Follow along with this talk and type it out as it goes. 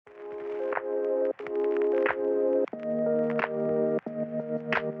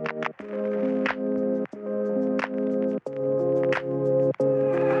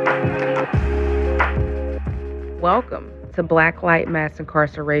to Blacklight Mass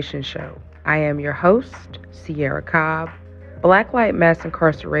Incarceration Show. I am your host, Sierra Cobb. Blacklight Mass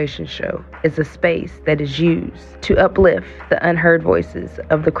Incarceration Show is a space that is used to uplift the unheard voices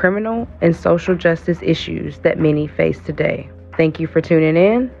of the criminal and social justice issues that many face today. Thank you for tuning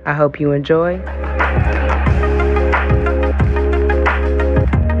in. I hope you enjoy.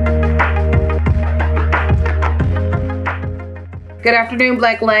 Good afternoon,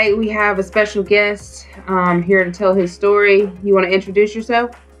 Blacklight. We have a special guest here to tell his story. You want to introduce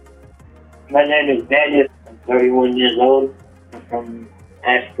yourself? My name is Daniel. I'm 31 years old. I'm from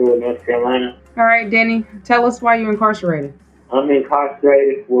Asheville, North Carolina. All right, Danny, tell us why you're incarcerated. I'm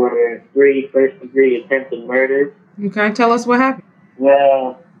incarcerated for 3 first-degree attempted murders. Okay, tell us what happened.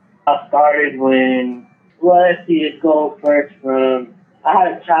 Well, I started let's go first from, I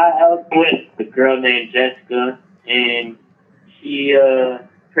had a child with a girl named Jessica, and she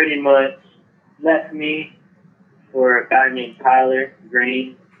pretty much left me for a guy named Tyler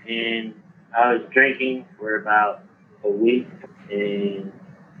Green, and I was drinking for about a week, and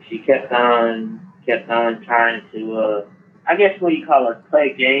she kept on trying to, I guess what you call it,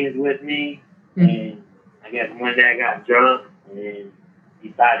 play games with me. Mm-hmm. And I guess one day I got drunk and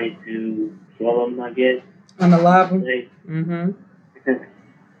decided to kill him, I guess. Unalive him? Mm-hmm.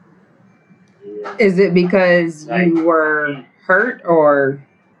 Yeah. Is it because you were hurt, or?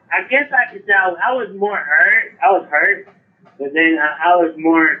 I guess I could tell I was more hurt. I was hurt, but then I was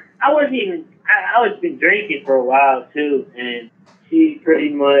been drinking for a while too, and she pretty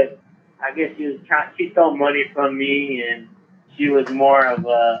much, I guess she stole money from me, and she was more of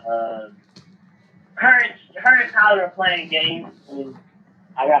her and Tyler were playing games, and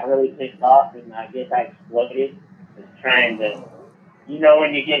I got really pissed off, and I guess I exploded. Just trying to,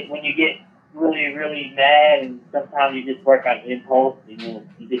 when you get really, really mad, and sometimes you just work on impulse, you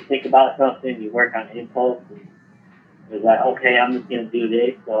just think about something, you work on impulse, and it was like, okay, I'm just gonna do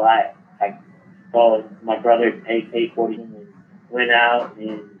this. So I called my brother's AK-40 and went out,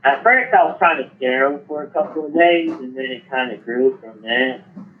 and at first I was trying to scare him for a couple of days, and then it kind of grew from that.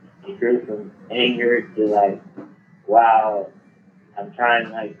 It grew from anger to like, wow, I'm trying,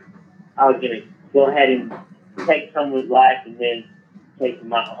 like, I was gonna go ahead and take someone's life and then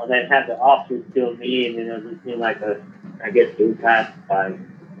then have the officers kill me, and then it was just being like suicide by,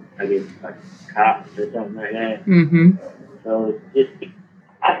 like cops or something like that. Mm-hmm. So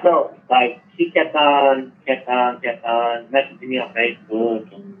I felt like she kept on messaging me on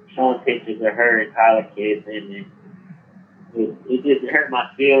Facebook and showing pictures of her and Tyler kids, and it just hurt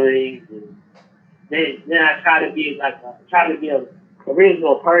my feelings. And then I tried to be a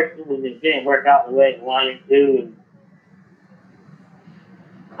reasonable person, and it didn't work out the way I wanted to.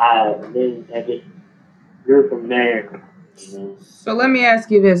 And then I just grew from there. So let me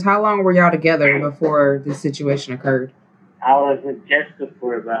ask you this: how long were y'all together before this situation occurred? I was with Jessica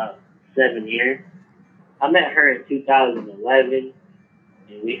for about 7 years. I met her in 2011,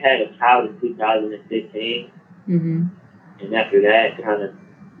 and we had a child in 2015. Mm-hmm. And after that,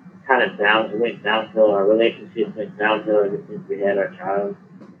 it went downhill. Our relationship went downhill ever since we had our child.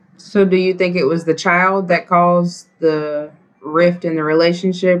 So do you think it was the child that caused the rift in the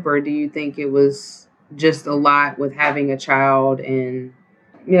relationship, or do you think it was just a lot with having a child? And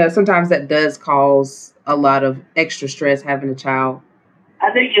sometimes that does cause a lot of extra stress, having a child.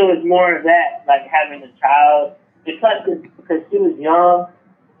 I think it was more of that, like having a child, because she was young.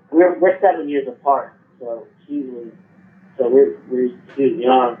 We're 7 years apart, so she was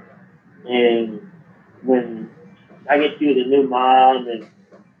young, and when I guess she was a new mom, and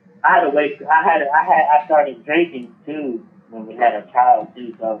I started drinking too when we had a child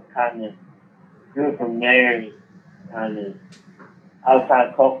too, so I kind of grew from there. And I was trying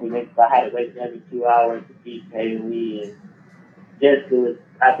to cope with it, so I had to wait every 2 hours to feed Haley, and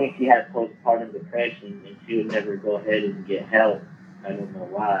I think she had postpartum depression, and she would never go ahead and get help. I don't know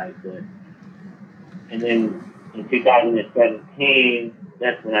why, and then in 2017,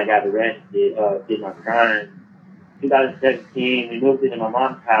 that's when I got arrested, did my crime. 2017, we moved into my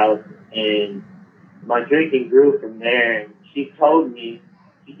mom's house, and my drinking grew from there. And she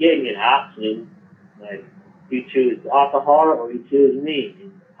gave me an option, like, you choose alcohol or you choose me.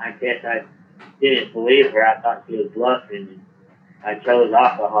 And I guess I didn't believe her. I thought she was bluffing. And I chose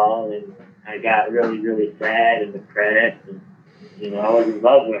alcohol, and I got really, really sad and depressed. And, I was in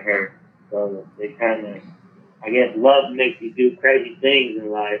love with her. So I guess love makes you do crazy things in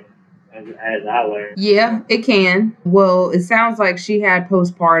life, as I learned. Yeah, it can. Well, it sounds like she had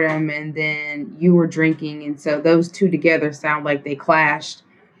postpartum, and then you were drinking, and so those two together sound like they clashed.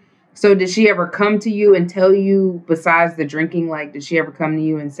 So did she ever come to you and tell you, besides the drinking, like, did she ever come to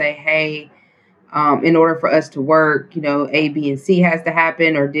you and say, hey, in order for us to work, A, B, and C has to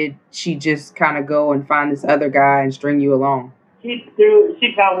happen, or did she just kind of go and find this other guy and string you along? She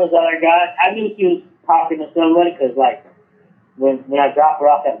found this other guy. I knew she was talking to somebody because, like, when I dropped her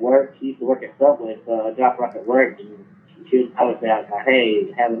off at work, she used to work at Subway, so I dropped her off at work, and I would say, like,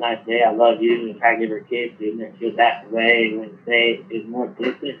 hey, have a nice day, I love you, and try to give her a kiss, and then she would back away and wouldn't say is more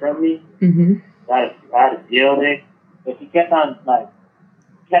distant from me. Mm-hmm. So I had to deal with it. But she kept on,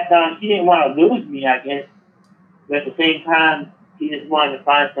 she didn't want to lose me, I guess. But at the same time, she just wanted to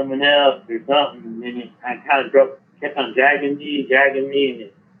find someone else or something. And then I kind of kept on dragging me, and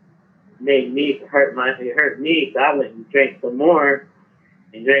it made me it hurt me. So I went and drank some more,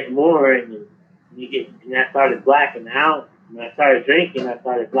 and I started blacking out. When I started drinking, I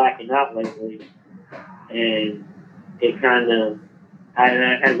started blacking out lately, and it kind of I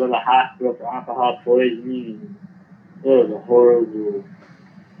had to go to the hospital for alcohol poisoning. And it was a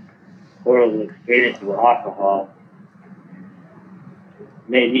horrible experience with alcohol. It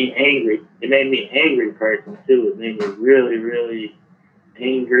made me angry. It made me an angry person too. It made me really, really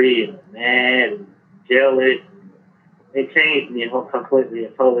angry and mad and jealous. It changed me completely,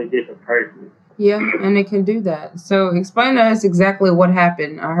 a totally different person. Yeah, and it can do that. So explain to us exactly what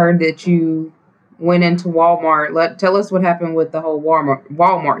happened. I heard that you went into Walmart. Tell us what happened with the whole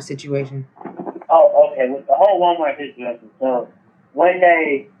Walmart situation. Oh, okay. With the whole Walmart situation. So one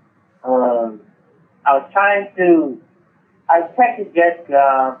day, I texted Jessica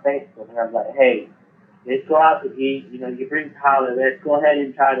on Facebook, and I was like, hey, let's go out to eat. You bring Tyler. Let's go ahead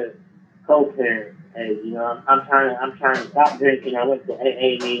and try to co-parent. Hey, I'm trying to stop drinking. I went to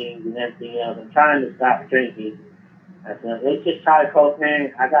AA meetings and everything else. I'm trying to stop drinking. I said, let's just try to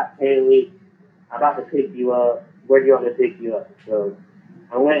co-parent. I got paid a week. I'm about to pick you up. Where do you want me to pick you up? So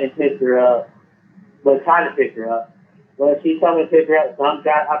I went and picked her up. Well, trying to pick her up. Well, she told me to pick her up, so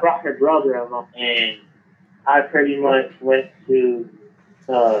I brought her brother along, and I pretty much went to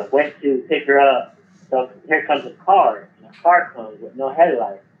pick her up. So here comes a car, and a car comes with no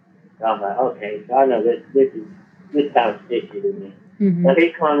headlights. So I'm like, okay, so I know this sounds fishy to me. Mm-hmm. So he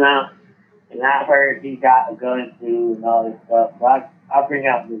comes out, and I heard he got a gun too and all this stuff. So I bring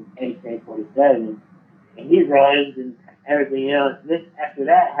out this AK-47, and he runs and everything else. After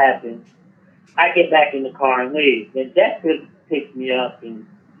that happens, I get back in the car and leave. Then Jessica picks me up and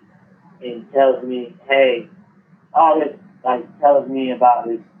tells me, hey, all this, tells me about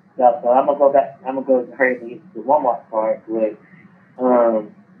this stuff. So I'm gonna go to her and get the Walmart part quick.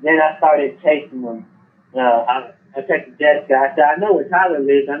 Then I started chasing them. I texted Jessica. I said, I know where Tyler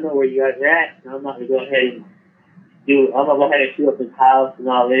lives. I know where you guys are at. So I'm gonna go ahead and shoot up his house and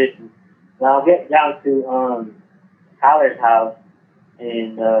all this. And so I'll get down to Tyler's house,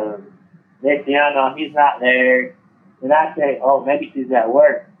 and next thing I know, he's not there. And I say, oh, maybe she's at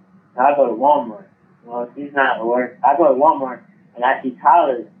work. So I go to Walmart. Well, she's not at work. I go to Walmart, and I see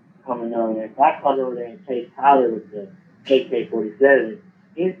Tyler coming over there. So I come over there and chase Tyler with the AK-47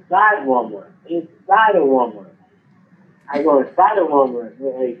 inside Walmart. Inside of Walmart. I go inside of Walmart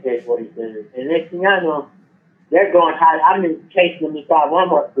with AK-47. And next thing I know, they're going high. I've been chasing them inside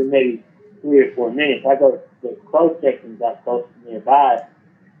Walmart for maybe 3 or 4 minutes. I go to the close sections that's close nearby,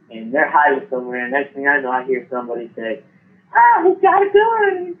 and they're hiding somewhere. And next thing I know, I hear somebody say, he's got a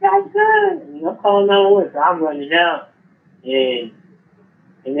gun, And I'm calling 911, so I'm running out. And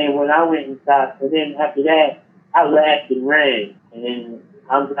then when I went inside, and then after that, I left and ran. And then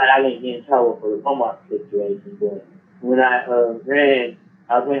I'm glad I didn't get in trouble for the Walmart situation. But when I ran,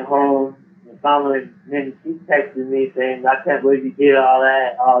 I went home, and finally, then she texted me saying, I can't believe you did all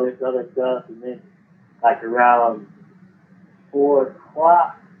this other stuff. And then, around 4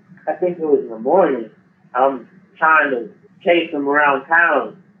 o'clock, I think it was in the morning, I'm trying to chase them around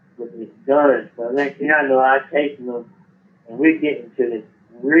town with this gun. So next thing I know, I'm chasing them, and we get into this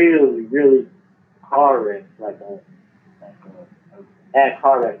really, really car wreck, a bad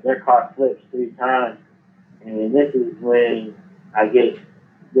car wreck. Their car flips 3 times, and this is when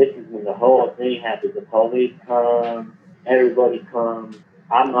the whole thing happens. The police come, everybody comes.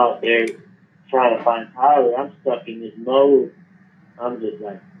 I'm out there trying to find Tyler. I'm stuck in this mode. I'm just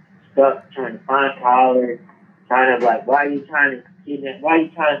stuck trying to find Tyler, trying to why are you trying to kidnap? Why are you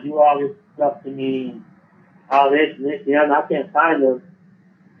trying to do all this stuff to me? All this and this, I can't find them.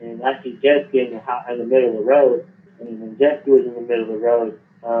 And I see Jessica in the middle of the road. And when Jessica was in the middle of the road,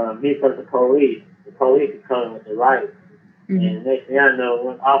 here comes the police. The police are coming with the lights. Mm-hmm. And next thing I know,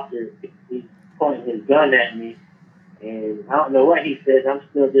 one officer, he's pointing his gun at me. And I don't know what he says. I'm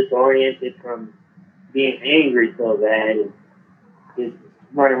still disoriented from being angry so bad. And just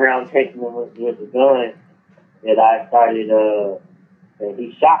running around chasing him with the gun that I started, that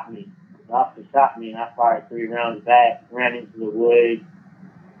he shot me. the officer shot me, and I fired 3 rounds back, ran into the woods,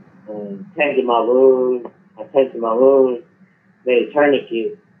 tended my wounds. I tended my wounds, made a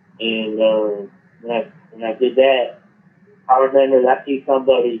tourniquet, and when I did that, I remember I see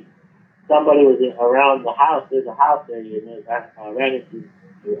somebody was around the house. There's a house area, and I ran into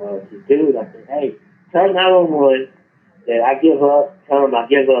this dude. I said, "Hey, tell 911 that I give up. Tell him I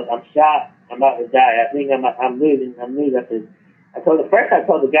give up. I'm shot. I'm about to die. I think I'm losing. I said, I told the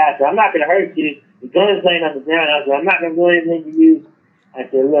guy, I said, I'm not going to hurt you. The gun's laying on the ground. I said, I'm not going to do anything to you. I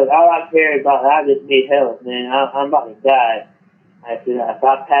said, look, all I care about, I just need help, man. I'm about to die. I said, if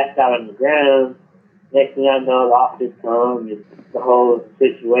I passed out on the ground, next thing I know, the officers come, and the whole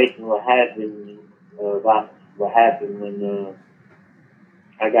situation, what happened when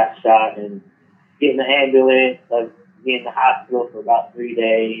I got shot, and getting the ambulance, being in the hospital for about 3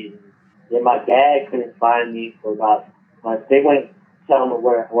 days. Then my dad couldn't find me for they went telling me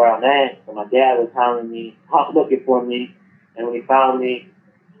where I'm at. So my dad was looking for me, and when he found me,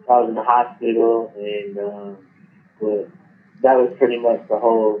 I was in the hospital, and but that was pretty much the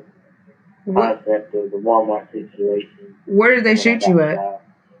whole concept of the Walmart situation. Where did they shoot you at?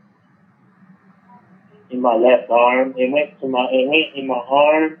 In my left arm. It went in my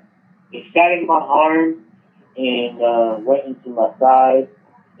arm. It shot in my arm and went into my side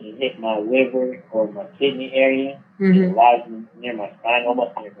and hit my liver or my kidney area. Mm-hmm. It lies near my spine,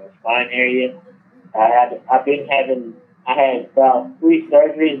 almost near my spine area. I had about 3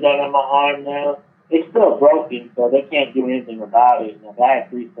 surgeries done on my arm now. It's still broken, so they can't do anything about it. I had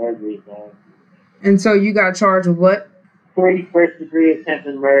 3 surgeries done. And so you got charged with what? 3 first-degree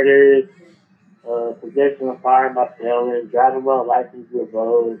attempted murders, possession of firearm by felon, driving while license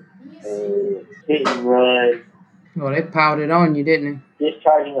revoked, hit and run. Well, they piled it on you, didn't they?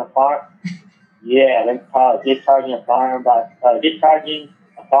 Discharging a firearm. Yeah, discharging a firearm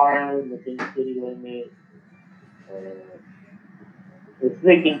within the city limits.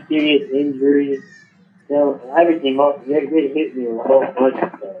 Inflicting serious injury. So everything, they really hit me with a whole bunch of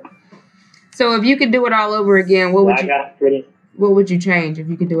stuff. So if you could do it all over again, what would you change if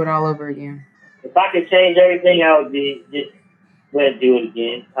you could do it all over again? If I could change everything, I would wouldn't do it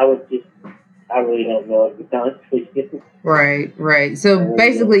again. I really don't know, to be honest with you. Right. So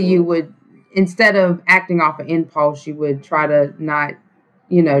basically you would, instead of acting off an impulse, you would try to not,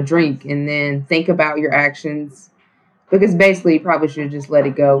 drink and then think about your actions. Because basically you probably should just let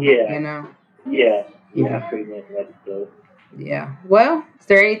it go, Yeah. Yeah, pretty much let it go. Yeah. Well, is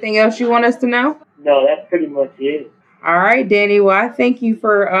there anything else you want us to know? No, that's pretty much it. All right, Danny. Well, I thank you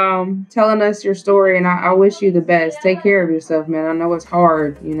for telling us your story, and I wish you the best. Take care of yourself, man. I know it's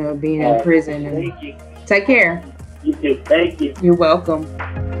hard, being in prison. And thank you. Take care. You too. Thank you. You're welcome.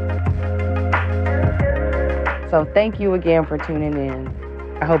 So thank you again for tuning in.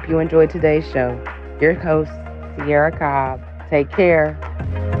 I hope you enjoyed today's show. Your host, Sierra Cobb. Take care.